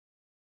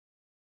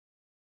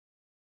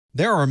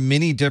There are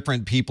many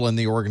different people in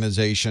the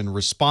organization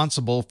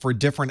responsible for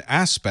different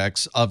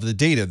aspects of the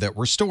data that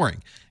we're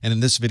storing. And in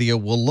this video,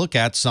 we'll look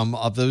at some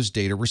of those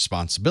data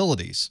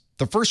responsibilities.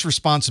 The first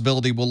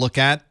responsibility we'll look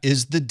at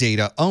is the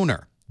data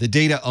owner. The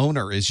data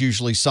owner is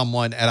usually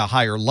someone at a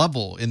higher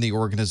level in the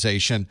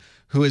organization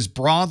who is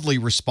broadly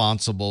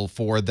responsible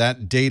for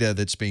that data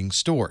that's being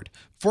stored.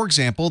 For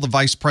example, the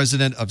vice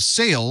president of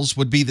sales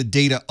would be the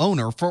data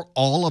owner for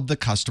all of the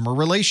customer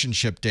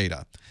relationship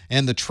data.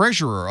 And the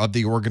treasurer of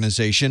the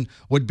organization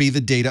would be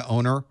the data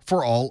owner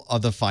for all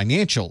of the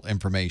financial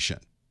information.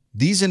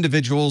 These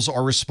individuals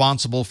are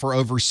responsible for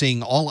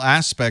overseeing all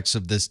aspects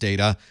of this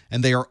data,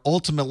 and they are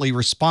ultimately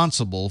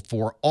responsible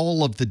for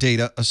all of the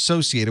data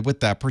associated with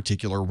that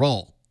particular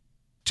role.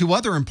 Two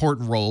other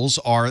important roles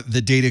are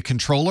the data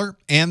controller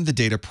and the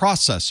data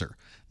processor.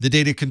 The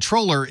data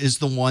controller is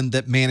the one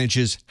that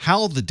manages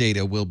how the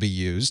data will be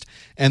used,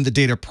 and the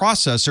data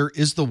processor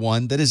is the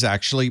one that is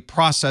actually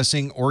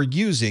processing or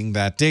using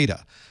that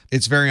data.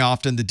 It's very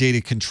often the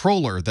data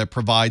controller that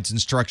provides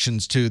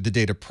instructions to the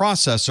data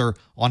processor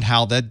on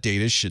how that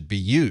data should be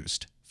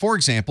used. For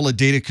example, a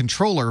data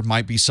controller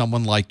might be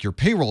someone like your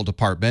payroll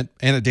department,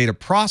 and a data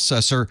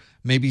processor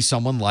may be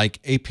someone like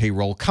a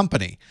payroll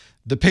company.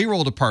 The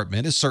payroll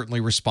department is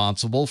certainly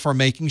responsible for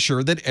making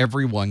sure that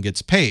everyone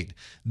gets paid.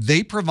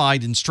 They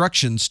provide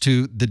instructions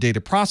to the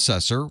data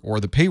processor or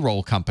the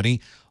payroll company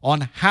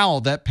on how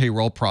that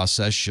payroll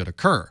process should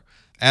occur.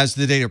 As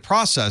the data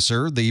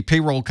processor, the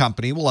payroll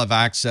company will have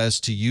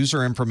access to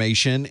user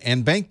information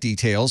and bank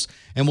details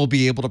and will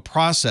be able to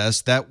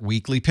process that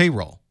weekly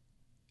payroll.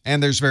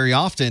 And there's very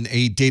often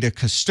a data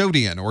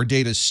custodian or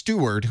data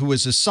steward who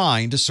is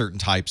assigned to certain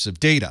types of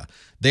data.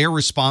 They are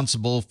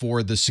responsible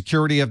for the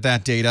security of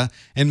that data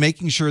and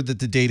making sure that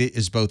the data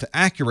is both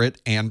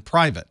accurate and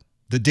private.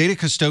 The data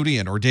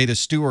custodian or data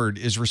steward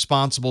is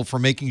responsible for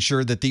making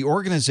sure that the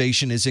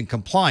organization is in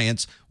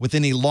compliance with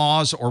any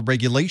laws or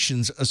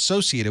regulations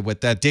associated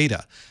with that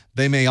data.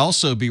 They may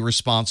also be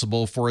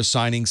responsible for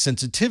assigning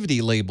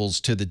sensitivity labels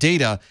to the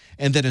data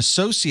and then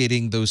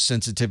associating those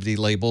sensitivity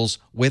labels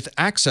with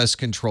access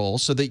control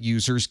so that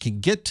users can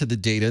get to the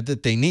data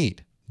that they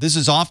need. This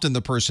is often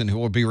the person who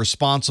will be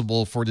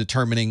responsible for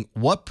determining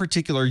what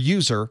particular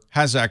user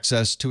has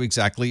access to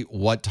exactly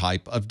what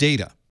type of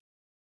data.